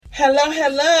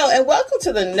Hello, and welcome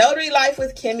to the Notary Life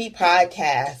with Kimmy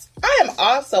podcast. I am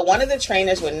also one of the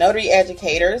trainers with Notary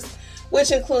Educators,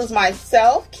 which includes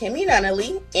myself, Kimmy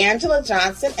Nunnally, Angela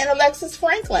Johnson, and Alexis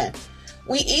Franklin.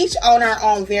 We each own our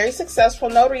own very successful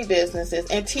notary businesses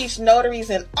and teach notaries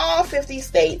in all 50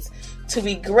 states to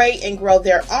be great and grow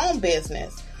their own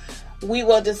business. We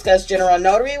will discuss general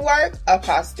notary work,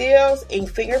 apostilles,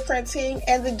 ink fingerprinting,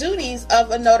 and the duties of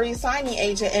a notary signing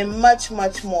agent, and much,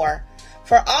 much more.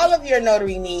 For all of your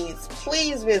notary needs,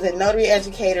 please visit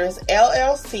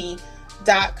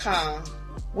NotaryEducatorsLLC.com.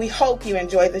 We hope you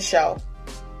enjoy the show,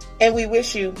 and we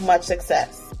wish you much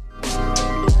success.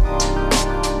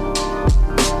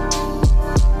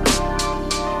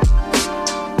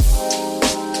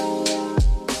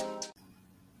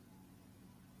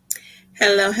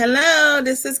 Hello.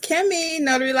 This is Kimmy,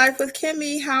 Notary Life with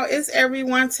Kimmy. How is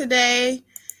everyone today?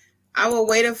 I will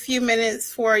wait a few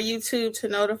minutes for YouTube to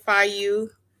notify you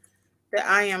that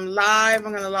I am live.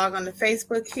 I'm going to log on to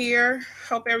Facebook here.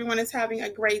 Hope everyone is having a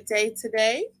great day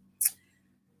today.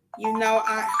 Let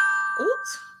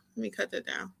me cut that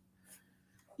down.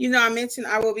 I mentioned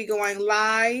I will be going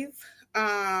live.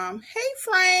 Hey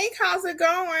Frank, how's it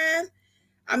going?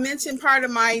 I mentioned part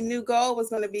of my new goal was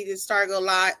going to be to start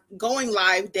going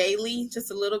live daily,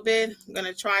 just a little bit. I'm going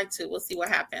to try to. We'll see what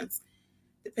happens,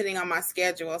 depending on my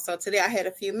schedule. So today I had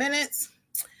a few minutes.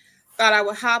 Thought I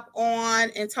would hop on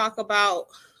and talk about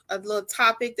a little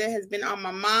topic that has been on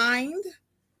my mind.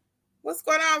 What's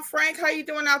going on, Frank? How you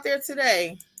doing out there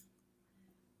today?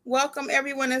 Welcome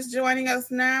everyone that's joining us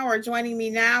now or joining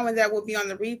me now, and that will be on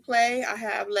the replay. I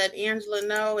have let Angela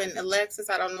know and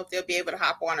Alexis. I don't know if they'll be able to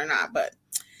hop on or not, but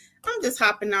I'm just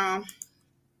hopping on.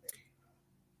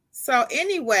 So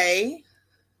anyway,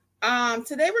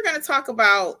 today we're going to talk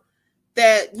about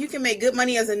that you can make good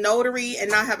money as a notary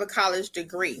and not have a college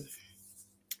degree.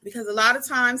 Because a lot of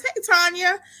times, hey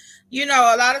Tanya,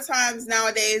 a lot of times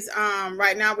nowadays,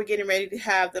 right now we're getting ready to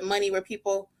have the money where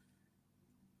people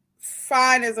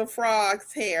fine as a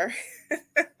frog's hair.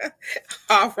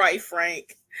 All right,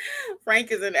 Frank.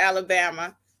 Frank is in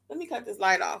Alabama. Let me cut this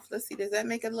light off. Let's see, does that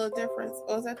make a little difference?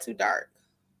 Or is that too dark?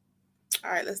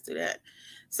 All right, let's do that.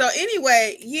 So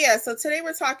anyway, so today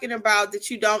we're talking about that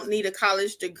you don't need a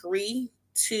college degree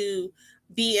to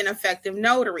be an effective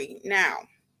notary. Now,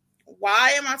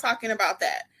 why am I talking about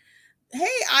that? Hey,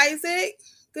 Isaac,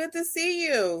 good to see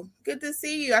you.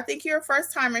 I think you're a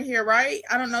first timer here, right?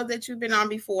 I don't know that you've been on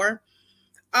before.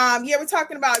 We're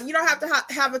talking about you don't have to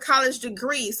have a college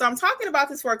degree. So I'm talking about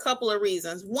this for a couple of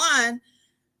reasons. One,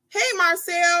 hey,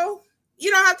 Marcel, you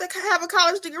don't have to have a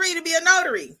college degree to be a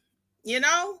notary. And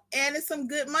it's some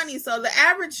good money. So the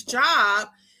average job,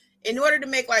 in order to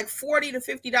make like $40 to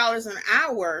 $50 an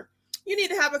hour, you need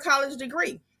to have a college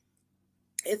degree.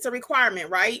 It's a requirement,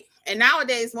 right? And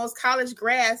nowadays, most college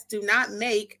grads do not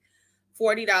make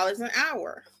 $40 an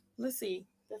hour. Let's see.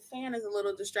 The fan is a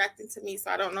little distracting to me, so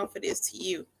I don't know if it is to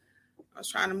you. I was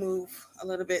trying to move a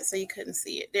little bit so you couldn't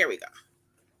see it. There we go.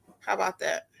 How about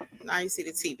that? Now you see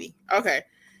the TV. Okay,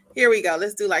 here we go.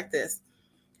 Let's do like this.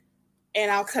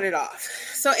 And I'll cut it off.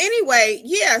 So anyway,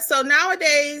 so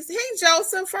nowadays, hey,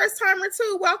 Joseph, first timer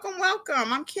too. Welcome.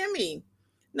 I'm Kimmy,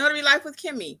 Notary Life with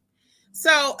Kimmy.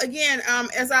 So again,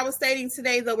 as I was stating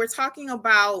today, though, we're talking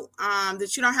about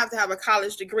that you don't have to have a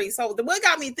college degree. So what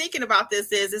got me thinking about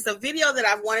this is it's a video that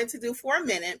I've wanted to do for a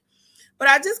minute, but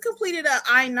I just completed an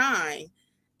I-9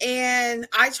 and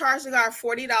I charged the guy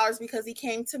 $40 because he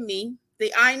came to me.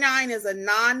 The I-9 is a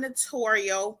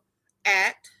non-notarial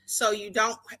act. So you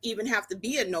don't even have to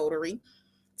be a notary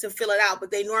to fill it out,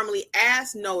 but they normally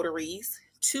ask notaries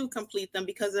to complete them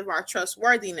because of our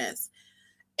trustworthiness.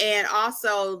 And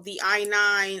also the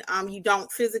I-9, you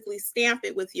don't physically stamp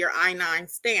it with your I-9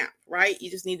 stamp, right? You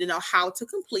just need to know how to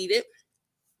complete it.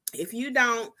 If you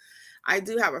don't, I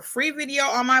do have a free video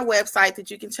on my website that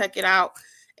you can check it out.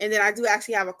 And then I do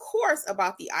actually have a course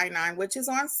about the I-9, which is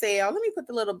on sale. Let me put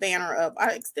the little banner up.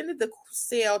 I extended the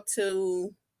sale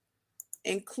to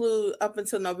include up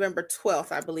until November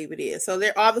 12th, I believe it is. So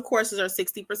all the courses are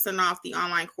 60% off, the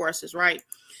online courses, right?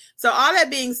 So all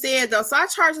that being said, though, so I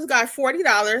charged this guy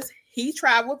 $40. He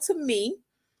traveled to me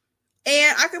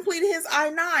and I completed his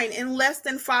I-9 in less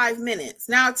than 5 minutes.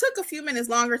 Now, it took a few minutes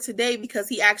longer today because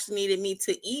he actually needed me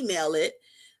to email it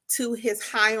to his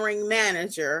hiring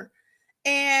manager.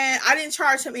 And I didn't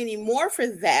charge him any more for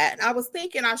that. I was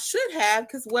thinking I should have,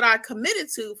 because what I committed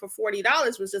to for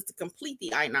 $40 was just to complete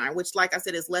the I-9, which, like I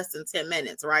said, is less than 10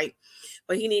 minutes, right?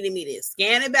 But he needed me to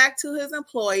scan it back to his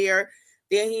employer,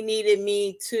 Then he needed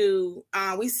me to,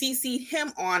 we CC'd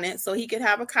him on it so he could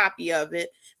have a copy of it.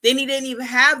 Then he didn't even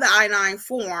have the I-9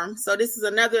 form. So this is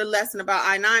another lesson about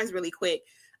I-9s really quick.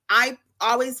 I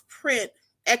always print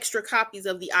extra copies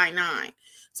of the I-9.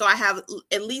 So I have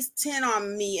at least 10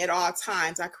 on me at all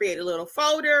times. I create a little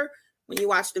folder when you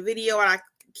watch the video, and I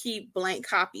keep blank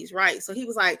copies, right? So he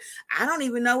was like, I don't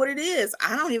even know what it is.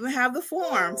 I don't even have the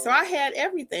form. So I had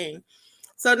everything.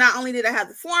 So not only did I have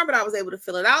the form, but I was able to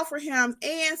fill it out for him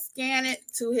and scan it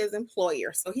to his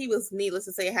employer. So he was, needless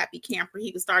to say, a happy camper.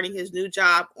 He was starting his new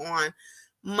job on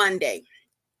Monday.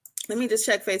 Let me just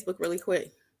check Facebook really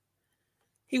quick.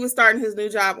 He was starting his new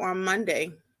job on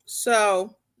Monday.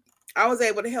 So I was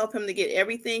able to help him to get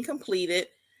everything completed.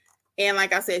 And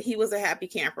like I said, he was a happy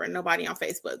camper and nobody on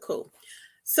Facebook. Cool.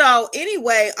 So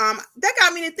anyway, that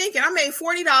got me to thinking. I made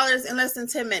 $40 in less than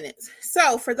 10 minutes.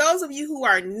 So for those of you who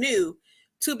are new,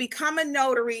 to become a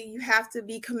notary, you have to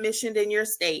be commissioned in your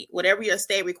state, whatever your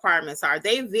state requirements are.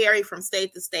 They vary from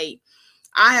state to state.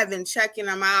 I have been checking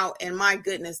them out, and my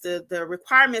goodness, the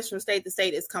requirements from state to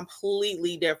state is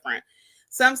completely different.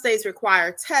 Some states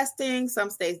require testing. Some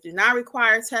states do not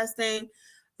require testing.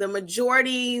 The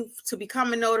majority to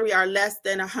become a notary are less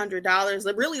than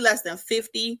 $100, really less than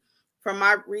 $50 from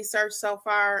my research so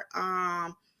far.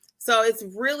 So it's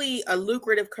really a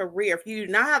lucrative career. If you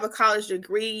do not have a college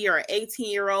degree, you're an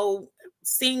 18-year-old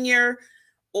senior,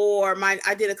 or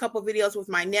I did a couple videos with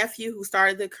my nephew who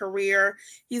started the career.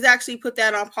 He's actually put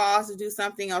that on pause to do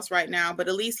something else right now, but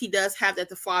at least he does have that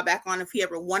to fall back on if he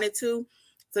ever wanted to.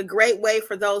 It's a great way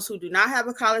for those who do not have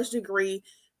a college degree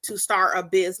to start a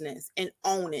business and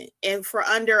own it. And for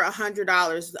under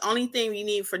 $100, the only thing you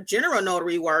need for general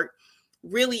notary work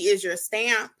really is your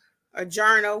stamp, a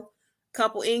journal,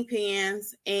 couple ink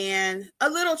pens, and a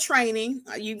little training.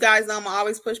 You guys know I'm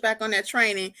always push back on that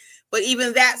training, but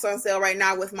even that's on sale right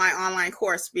now with my online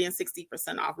course being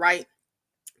 60% off, right?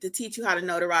 To teach you how to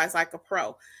notarize like a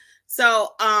pro. So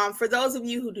for those of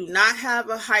you who do not have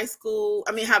a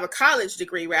have a college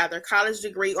degree,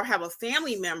 or have a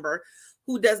family member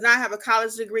who does not have a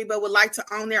college degree but would like to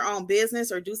own their own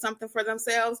business or do something for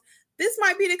themselves, this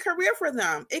might be the career for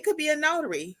them. It could be a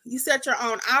notary. You set your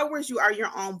own hours. You are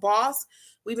your own boss.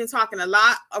 We've been talking a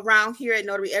lot around here at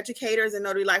Notary Educators and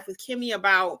Notary Life with Kimmy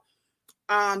about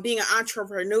being an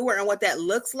entrepreneur and what that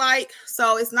looks like.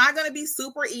 So it's not going to be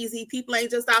super easy. People ain't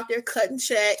just out there cutting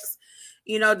checks.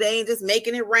 You know, they ain't just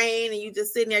making it rain and you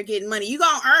just sitting there getting money. You're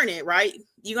going to earn it, right?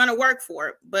 You're going to work for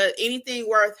it. But anything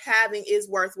worth having is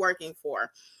worth working for.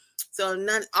 So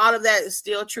all of that is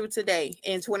still true today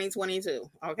in 2022,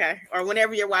 okay? Or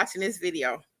whenever you're watching this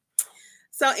video.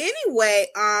 So anyway,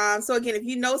 so again, if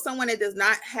you know someone that does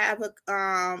not have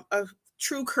a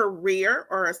true career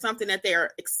or something that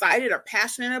they're excited or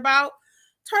passionate about,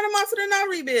 turn them on to the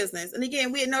notary business. And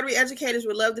again, we at Notary Educators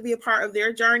would love to be a part of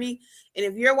their journey. And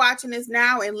if you're watching this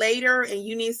now and later and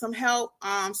you need some help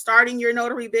starting your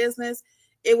notary business,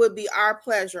 it would be our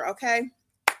pleasure, okay?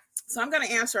 So I'm going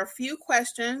to answer a few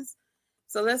questions.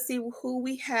 So let's see who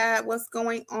we have, what's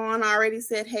going on. I already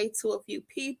said hey to a few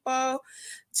people.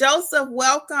 Joseph,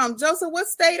 welcome. Joseph, what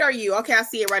state are you? Okay, I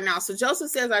see it right now. So Joseph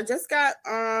says, I just got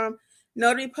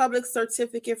Notary Public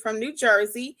certificate from New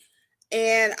Jersey,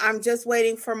 and I'm just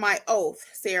waiting for my oath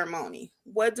ceremony.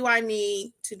 What do I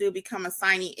need to do to become a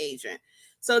signing agent?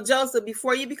 So Joseph,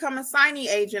 before you become a signing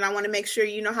agent, I want to make sure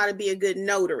you know how to be a good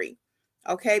notary.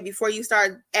 Okay, before you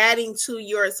start adding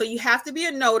to so you have to be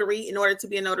a notary in order to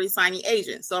be a notary signing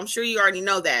agent. So I'm sure you already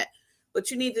know that,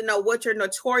 but you need to know what your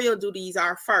notarial duties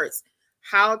are first,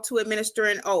 how to administer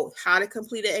an oath, how to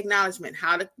complete an acknowledgement,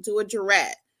 how to do a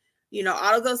jurat. You know,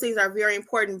 all of those things are very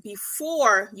important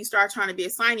before you start trying to be a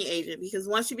signing agent, because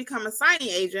once you become a signing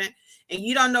agent and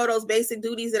you don't know those basic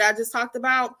duties that I just talked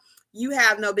about, you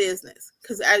have no business.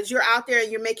 Because as you're out there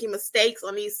and you're making mistakes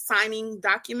on these signing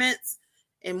documents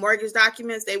and mortgage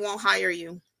documents, they won't hire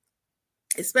you.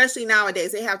 Especially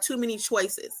nowadays, they have too many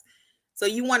choices. So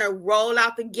you want to roll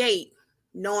out the gate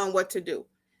knowing what to do.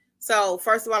 So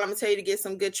first of all, I'm going to tell you to get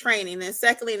some good training. And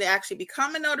secondly, to actually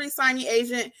become a notary signing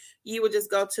agent, you would just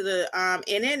go to the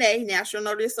NNA, National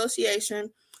Notary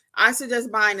Association. I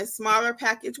suggest buying a smaller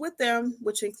package with them,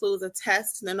 which includes a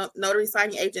test, the notary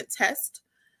signing agent test.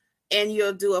 And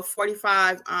you'll do a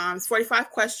 45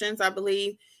 questions, I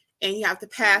believe. And you have to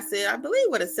pass it, I believe,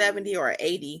 with a 70 or an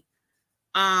 80.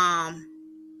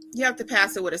 You have to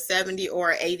pass it with a 70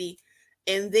 or 80.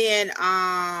 And then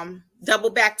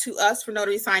double back to us for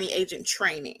notary signing agent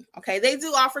training. Okay, they do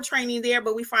offer training there,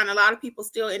 but we find a lot of people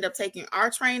still end up taking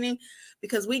our training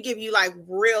because we give you like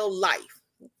real life.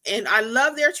 And I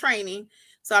love their training,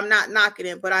 so I'm not knocking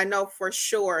it, but I know for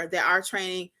sure that our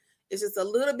training It's just a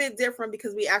little bit different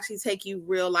because we actually take you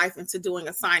real life into doing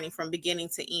a signing from beginning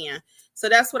to end. So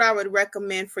that's what I would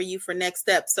recommend for you for next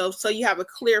steps. So you have a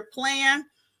clear plan.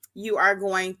 You are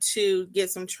going to get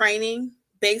some training,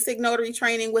 basic notary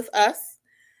training with us.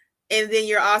 And then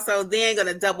you're also then going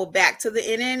to double back to the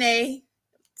NNA,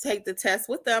 take the test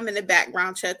with them and the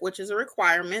background check, which is a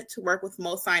requirement to work with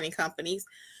most signing companies.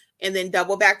 And then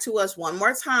double back to us one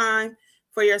more time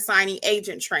for your signing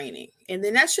agent training. And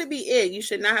then that should be it. You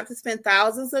should not have to spend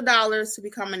thousands of dollars to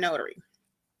become a notary.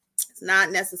 It's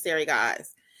not necessary,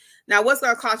 guys. Now, what's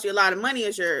going to cost you a lot of money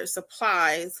is your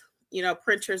supplies,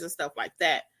 printers and stuff like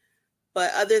that.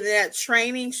 But other than that,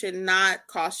 training should not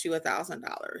cost you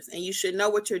 $1,000. And you should know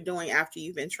what you're doing after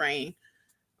you've been trained,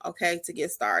 okay, to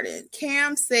get started.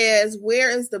 Cam says,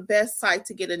 where is the best site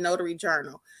to get a notary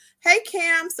journal? Hey,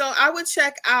 Cam. So I would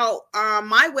check out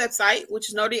my website, which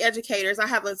is Notary Educators. I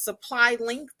have a supply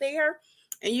link there,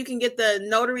 and you can get the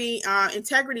Notary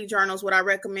Integrity Journals, what I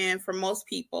recommend for most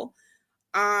people,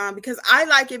 because I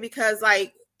like it because,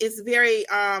 it's very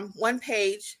one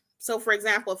page. So, for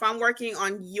example, if I'm working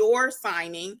on your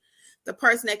signing, the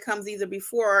person that comes either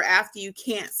before or after you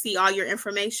can't see all your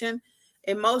information.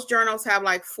 And most journals have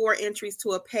 4 entries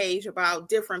to a page about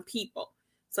different people.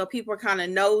 So people are kind of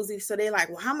nosy. So they're like,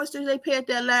 well, how much did they pay at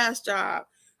that last job?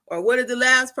 Or what did the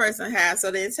last person have?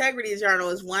 So the Integrity Journal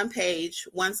is 1 page,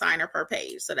 1 signer per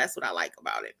page. So that's what I like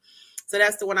about it. So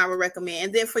that's the one I would recommend.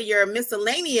 And then for your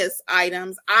miscellaneous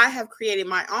items, I have created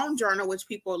my own journal, which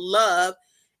people love.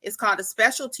 It's called a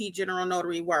Specialty General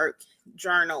Notary Work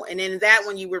Journal. And in that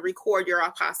one, you would record your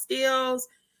apostilles,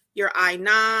 your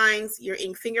I-9s, your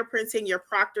ink fingerprinting, your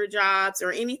proctor jobs,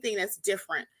 or anything that's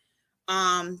different.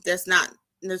 That's not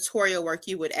notarial work,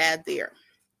 you would add there.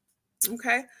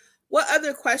 Okay. What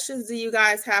other questions do you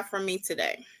guys have for me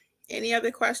today? Any other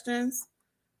questions?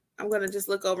 I'm going to just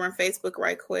look over on Facebook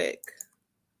right quick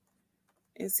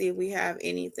and see if we have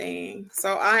anything.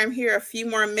 So I'm here a few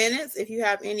more minutes. If you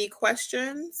have any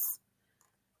questions,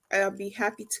 I'll be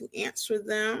happy to answer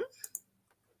them.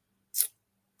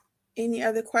 Any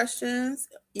other questions?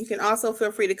 You can also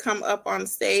feel free to come up on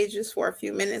stage just for a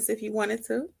few minutes if you wanted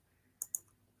to.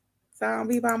 So I'll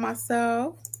be by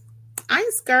myself. I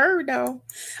ain't scared though.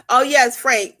 Oh yes,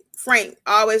 Frank. Frank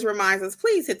always reminds us,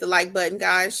 please hit the like button,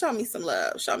 guys. Show me some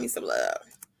love. Show me some love.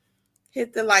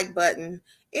 Hit the like button.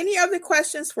 Any other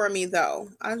questions for me though?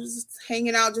 I was just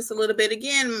hanging out just a little bit.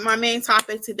 Again, my main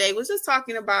topic today was just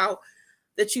talking about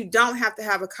that you don't have to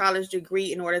have a college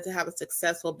degree in order to have a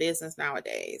successful business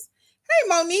nowadays. Hey,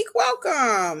 Monique,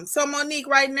 welcome. So Monique,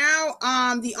 right now,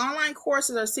 the online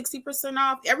courses are 60%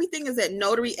 off. Everything is at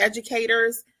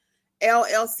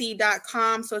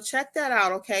NotaryEducatorsLLC.com. So check that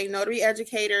out, okay?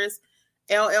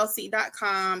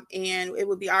 NotaryEducatorsLLC.com. And it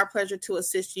would be our pleasure to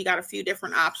assist you. You got a few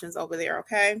different options over there,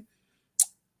 okay?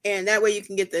 And that way you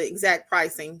can get the exact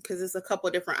pricing because there's a couple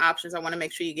of different options. I want to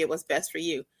make sure you get what's best for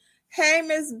you. Hey,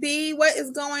 Miss B, what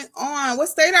is going on? What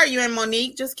state are you in,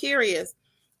 Monique? Just curious.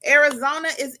 Arizona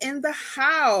is in the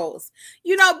house.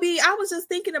 B, I was just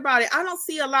thinking about it. I don't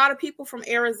see a lot of people from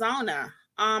Arizona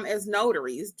as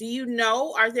notaries. Do you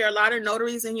know? Are there a lot of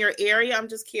notaries in your area? I'm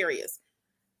just curious.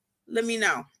 Let me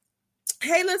know.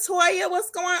 Hey, Latoya,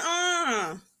 what's going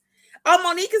on? Oh,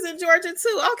 Monique is in Georgia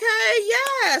too. Okay,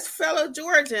 yes, fellow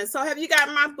Georgian. So have you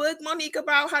got my book, Monique,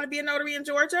 about how to be a notary in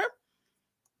Georgia?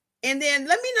 And then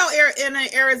let me know in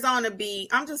Arizona, B.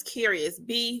 I'm just curious,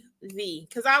 BV,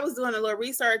 because I was doing a little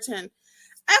research, and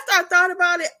after I thought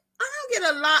about it,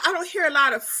 I don't hear a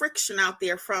lot of friction out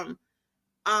there from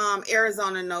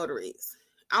Arizona notaries.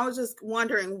 I was just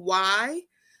wondering why.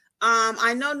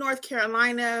 I know North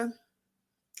Carolina,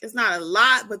 it's not a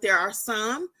lot, but there are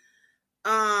some.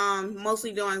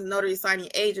 Mostly doing notary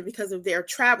signing agent because of their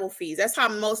travel fees. That's how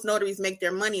most notaries make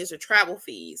their money, is their travel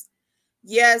fees.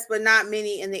 Yes, but not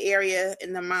many in the area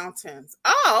in the mountains.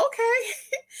 Oh, okay.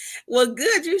 Well,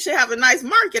 good. You should have a nice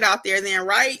market out there then,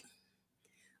 right?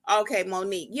 Okay,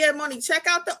 Monique. Yeah, Monique, check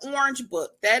out the Orange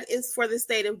Book. That is for the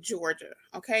state of Georgia.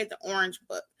 Okay, the Orange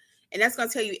Book. And that's going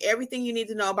to tell you everything you need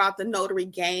to know about the notary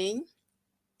game.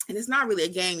 And it's not really a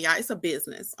game, y'all. It's a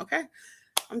business, okay?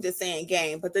 I'm just saying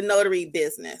game, but the notary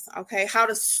business, okay? How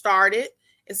to start it,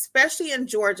 especially in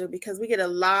Georgia, because we get a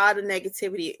lot of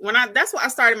negativity. That's why I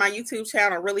started my YouTube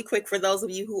channel really quick for those of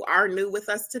you who are new with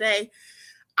us today.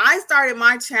 I started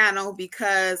my channel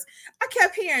because I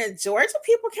kept hearing Georgia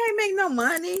people can't make no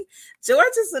money.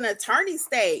 Georgia's an attorney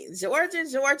state. Georgia.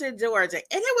 And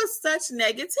it was such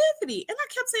negativity. And I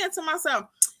kept saying to myself,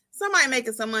 somebody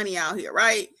making some money out here,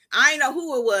 right? I didn't know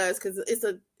who it was because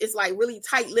it's like really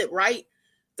tight-lipped, right?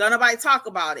 Don't nobody talk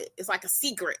about it. It's like a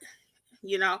secret,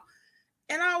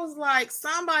 And I was like,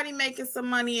 somebody making some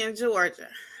money in Georgia.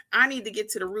 I need to get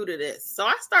to the root of this. So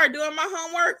I started doing my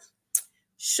homework.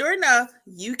 Sure enough,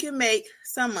 you can make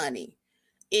some money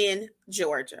in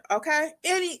Georgia. Okay.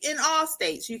 In all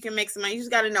states, you can make some money. You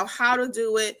just got to know how to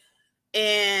do it.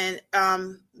 And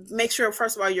make sure,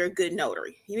 first of all, you're a good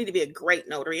notary. You need to be a great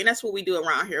notary. And that's what we do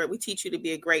around here. We teach you to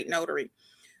be a great notary.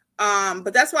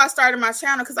 But that's why I started my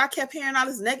channel, because I kept hearing all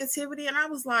this negativity. And I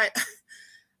was like,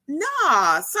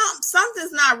 nah,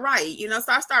 something's not right.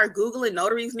 So I started Googling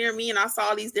notaries near me, and I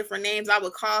saw these different names. I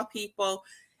would call people.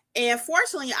 And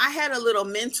fortunately, I had a little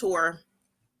mentor.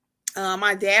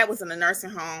 My dad was in a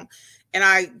nursing home, and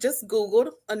I just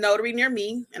Googled a notary near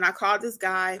me, and I called this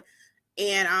guy.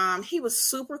 And he was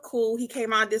super cool. He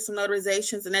came out and did some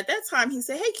notarizations. And at that time, he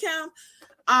said, hey, Kim,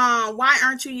 why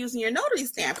aren't you using your notary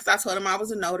stamp? Because I told him I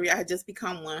was a notary. I had just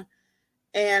become one.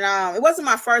 And it wasn't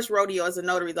my first rodeo as a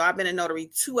notary, though. I've been a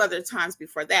notary 2 other times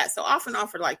before that. So off and on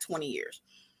for like 20 years.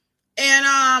 And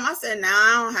I said, nah,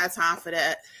 I don't have time for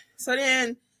that. So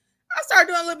then I started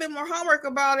doing a little bit more homework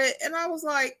about it. And I was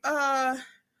like, there's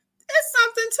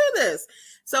something to this.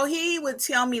 So he would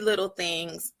tell me little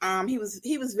things. He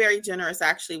was very generous,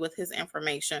 actually, with his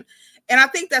information. And I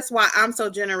think that's why I'm so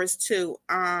generous, too.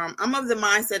 I'm of the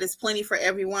mindset it's plenty for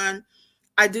everyone.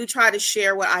 I do try to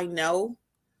share what I know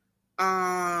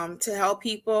to help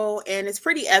people. And it's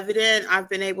pretty evident. I've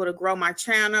been able to grow my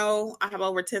channel. I have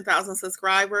over 10,000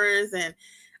 subscribers. And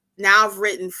now I've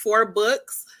written 4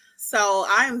 books. So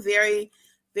I am very,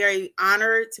 very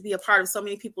honored to be a part of so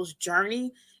many people's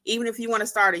journey. Even if you want to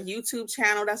start a YouTube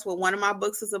channel, that's what one of my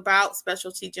books is about,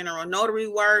 specialty general notary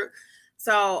work.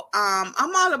 So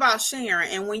I'm all about sharing.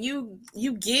 And when you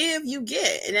give, you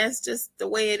get. And that's just the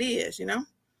way it is, And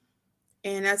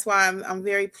that's why I'm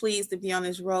very pleased to be on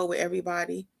this road with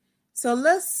everybody. So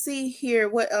let's see here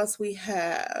what else we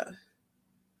have.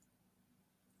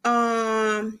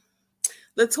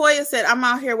 Latoya said, I'm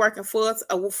out here working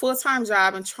a full-time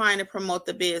job and trying to promote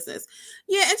the business.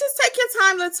 Yeah, and just take your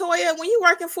time, Latoya. When you're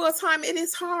working full-time, it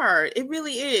is hard. It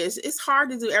really is. It's hard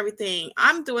to do everything.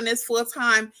 I'm doing this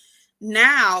full-time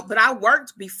now, but I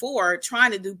worked before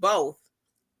trying to do both.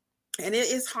 And it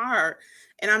is hard.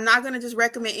 And I'm not going to just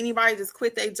recommend anybody just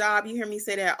quit their job. You hear me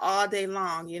say that all day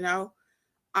long,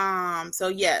 So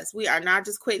yes, we are not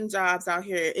just quitting jobs out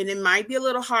here. And it might be a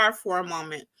little hard for a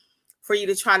moment for you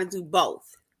to try to do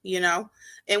both,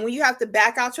 And when you have to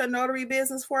back out your notary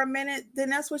business for a minute, then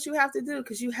that's what you have to do,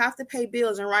 because you have to pay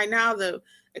bills. And right now the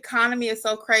economy is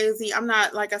so crazy. I'm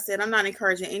not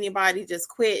encouraging anybody to just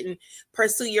quit and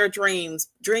pursue your dreams.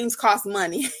 Dreams cost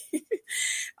money.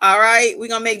 All right. We're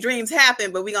going to make dreams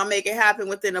happen, but we're going to make it happen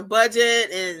within a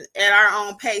budget and at our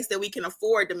own pace that we can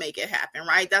afford to make it happen.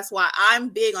 Right. That's why I'm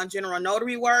big on general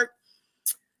notary work.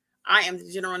 I am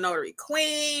the general notary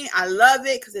queen. I love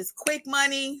it because it's quick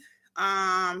money.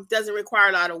 Doesn't require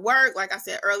a lot of work. Like I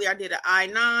said earlier, I did an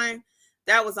I-9.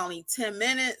 That was only 10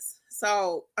 minutes.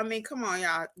 So, come on,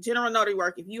 y'all. General notary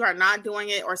work. If you are not doing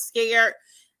it or scared,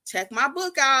 check my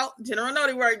book out. General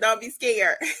notary work. Don't be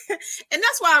scared. And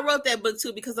that's why I wrote that book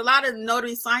too, because a lot of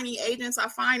notary signing agents I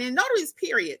find, and notaries,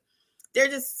 period, they're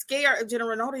just scared of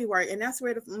general notary work. And that's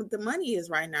where the money is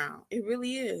right now. It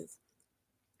really is.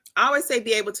 I always say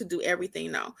be able to do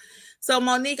everything though. So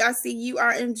Monique, I see you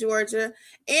are in Georgia.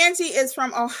 Angie is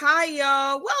from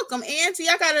Ohio. Welcome, Angie.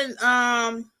 I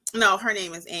got no, her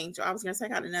name is Angel. I was going to say I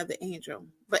got another Angel,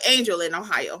 but Angel in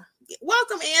Ohio.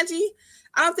 Welcome, Angie.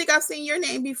 I don't think I've seen your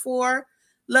name before.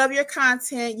 Love your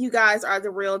content. You guys are the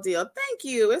real deal. Thank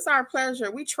you. It's our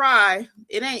pleasure. We try.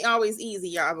 It ain't always easy,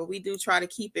 y'all, but we do try to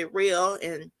keep it real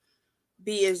and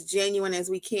be as genuine as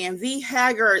we can. V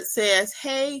Haggard says,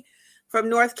 hey, from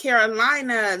North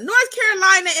Carolina. North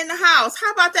Carolina in the house.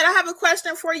 How about that? I have a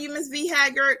question for you, Miss V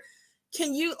Haggard.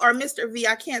 Can you, or Mr. V,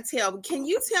 I can't tell. Can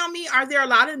you tell me, are there a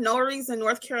lot of notaries in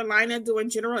North Carolina doing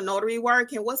general notary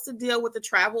work? And what's the deal with the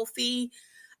travel fee?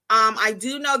 I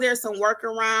do know there's some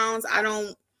workarounds. I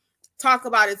don't talk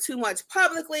about it too much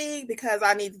publicly because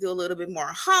I need to do a little bit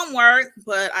more homework.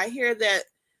 But I hear that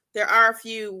there are a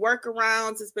few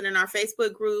workarounds. It's been in our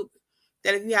Facebook group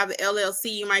that if you have an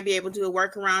LLC, you might be able to do a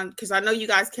workaround, because I know you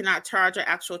guys cannot charge an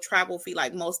actual travel fee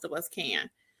like most of us can.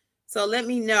 So let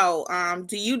me know,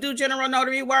 do you do general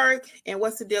notary work, and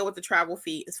what's the deal with the travel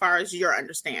fee as far as your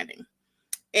understanding?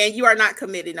 And you are not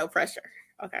committed, no pressure.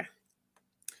 Okay.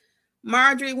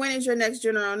 Marjorie, when is your next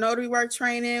general notary work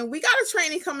training? We got a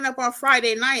training coming up on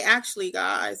Friday night, actually,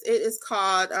 guys. It is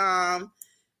called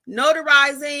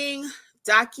Notarizing,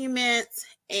 Documents,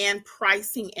 and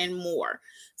Pricing and More.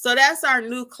 So that's our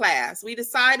new class. We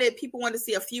decided people want to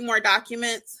see a few more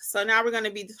documents. So now we're going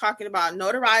to be talking about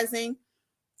notarizing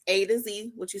A to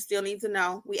Z, which you still need to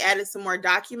know. We added some more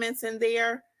documents in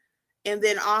there. And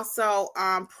then also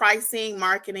pricing,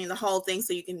 marketing, the whole thing,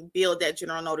 so you can build that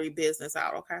general notary business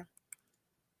out, okay?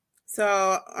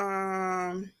 So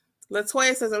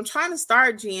Latoya says, I'm trying to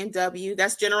start GNW.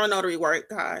 That's general notary work,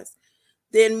 guys.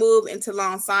 Then move into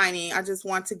loan signing. I just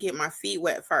want to get my feet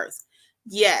wet first.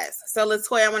 Yes. So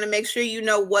Latoya, I want to make sure you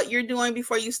know what you're doing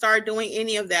before you start doing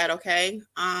any of that, okay?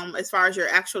 As far as your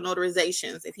actual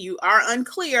notarizations. If you are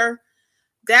unclear,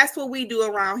 that's what we do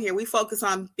around here. We focus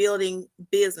on building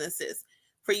businesses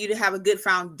for you to have a good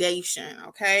foundation,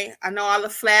 okay? I know all the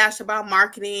flash about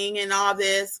marketing and all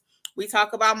this. We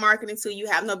talk about marketing too. You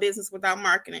have no business without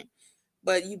marketing.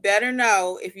 But you better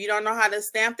know, if you don't know how to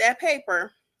stamp that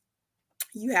paper,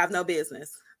 you have no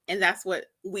business. And that's what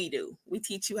we do. We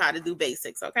teach you how to do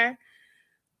basics, okay?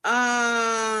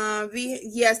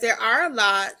 Yes, there are a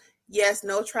lot. Yes,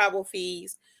 no travel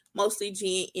fees, mostly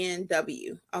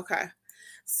GNW. Okay.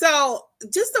 So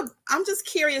I'm just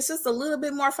curious, just a little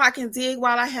bit more if I can dig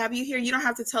while I have you here. You don't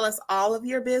have to tell us all of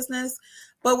your business,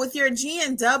 but with your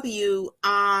GNW,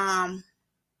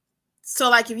 so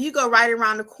like if you go right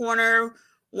around the corner,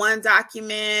 one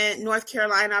document, North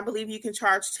Carolina, I believe you can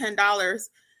charge $10.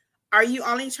 Are you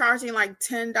only charging like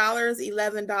 $10,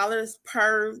 $11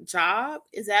 per job?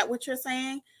 Is that what you're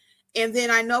saying? And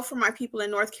then I know for my people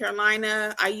in North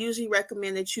Carolina, I usually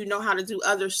recommend that you know how to do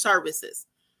other services,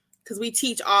 because we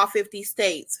teach all 50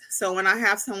 states. So when I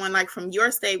have someone like from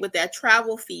your state with that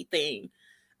travel fee thing,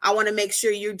 I want to make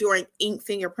sure you're doing ink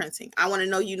fingerprinting. I want to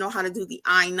know you know how to do the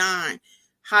I-9,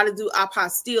 how to do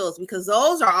apostilles, because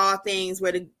those are all things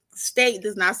where the state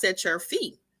does not set your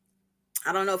fee.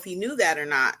 I don't know if you knew that or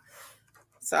not.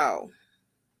 So,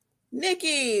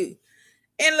 Nikki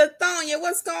and Lathonia,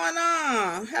 what's going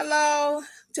on? Hello.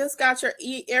 Just got your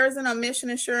Arizona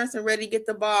Mission Insurance and ready to get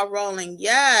the ball rolling.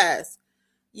 Yes.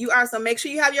 You are. So make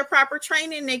sure you have your proper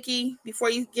training, Nikki,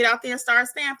 before you get out there and start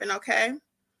stamping, okay?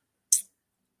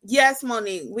 Yes,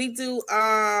 Monique. We do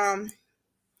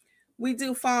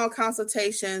phone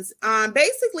consultations.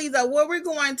 Basically though, what we're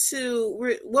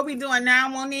doing now,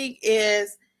 Monique,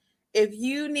 is if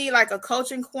you need like a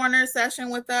coaching corner session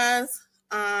with us,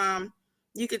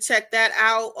 you could check that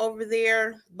out over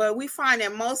there. But we find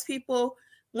that most people,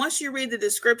 once you read the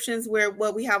descriptions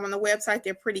what we have on the website,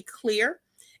 they're pretty clear.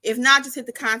 If not, just hit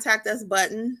the contact us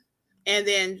button and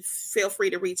then feel free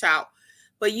to reach out.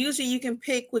 But usually you can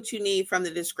pick what you need from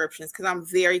the descriptions, because I'm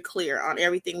very clear on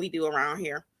everything we do around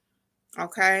here.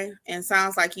 Okay. And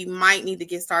sounds like you might need to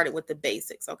get started with the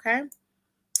basics. Okay.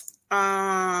 So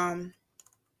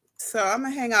I'm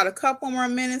going to hang out a couple more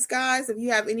minutes, guys. If you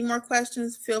have any more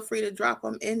questions, feel free to drop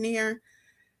them in there.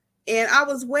 And I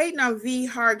was waiting on V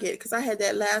Hargett because I had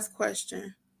that last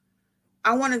question.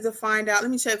 I wanted to find out.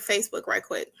 Let me check Facebook right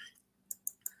quick.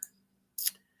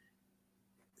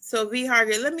 So V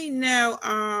Hargett, let me know.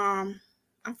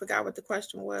 I forgot what the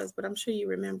question was, but I'm sure you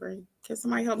remember. Can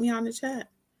somebody help me on the chat?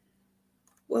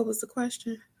 What was the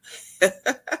question?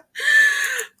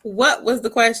 What was the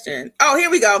question? Oh, here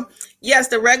we go. Yes,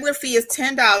 the regular fee is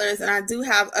 $10, and I do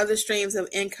have other streams of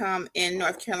income in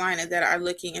North Carolina that are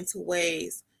looking into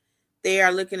ways. They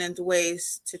are looking into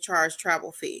ways to charge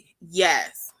travel fee.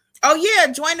 Yes. Oh,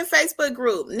 yeah. Join the Facebook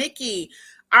group. Nikki,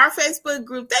 our Facebook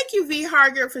group. Thank you, V.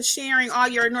 Hargett, for sharing all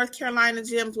your North Carolina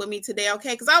gems with me today.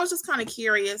 Okay. Because I was just kind of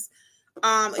curious.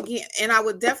 Again, and I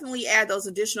would definitely add those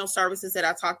additional services that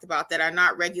I talked about that are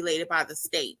not regulated by the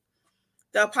state.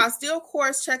 The apostille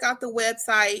course, check out the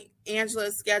website. Angela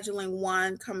is scheduling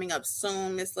one coming up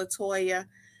soon, Miss Latoya.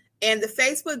 And the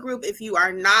Facebook group, if you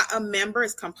are not a member,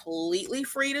 is completely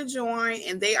free to join.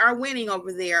 And they are winning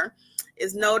over there.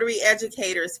 Is Notary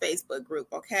Educators Facebook group,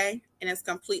 okay? And it's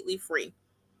completely free.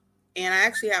 And I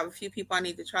actually have a few people I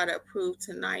need to try to approve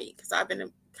tonight because I've been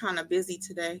kind of busy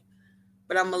today.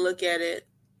 But I'm going to look at it.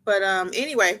 But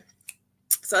anyway,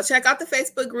 so check out the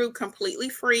Facebook group, completely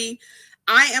free.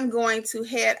 I am going to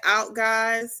head out,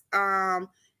 guys.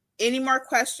 Any more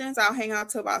questions? I'll hang out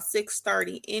till about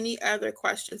 6:30. Any other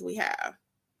questions we have?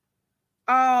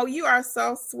 Oh, you are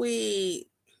so sweet.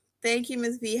 Thank you,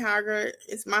 Ms. V. Hargett.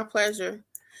 It's my pleasure.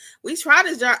 We try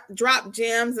to drop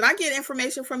gems, and I get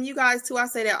information from you guys too. I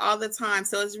say that all the time.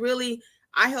 So it's really,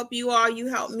 I help you all, you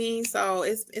help me. So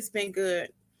it's been good.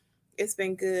 It's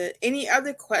been good. Any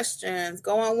other questions?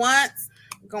 Going once,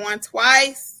 going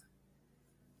twice.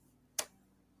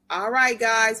 All right,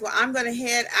 guys. Well, I'm going to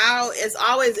head out. As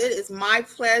always, it is my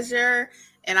pleasure.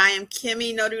 And I am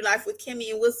Kimmy, Notary Life with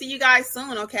Kimmy. And we'll see you guys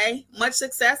soon, okay? Much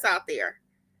success out there.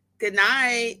 Good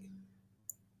night.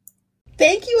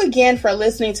 Thank you again for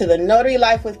listening to the Notary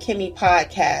Life with Kimmy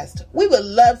podcast. We would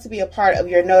love to be a part of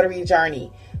your notary journey.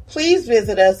 Please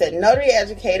visit us at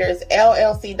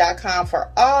notaryeducatorsllc.com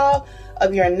for all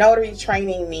of your notary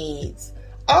training needs.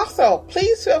 Also,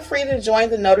 please feel free to join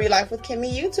the Notary Life with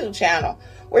Kimmy YouTube channel,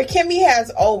 where Kimmy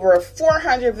has over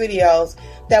 400 videos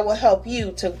that will help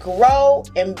you to grow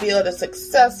and build a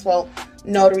successful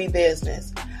notary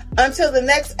business. Until the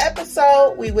next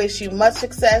episode, we wish you much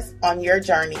success on your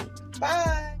journey.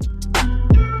 Bye.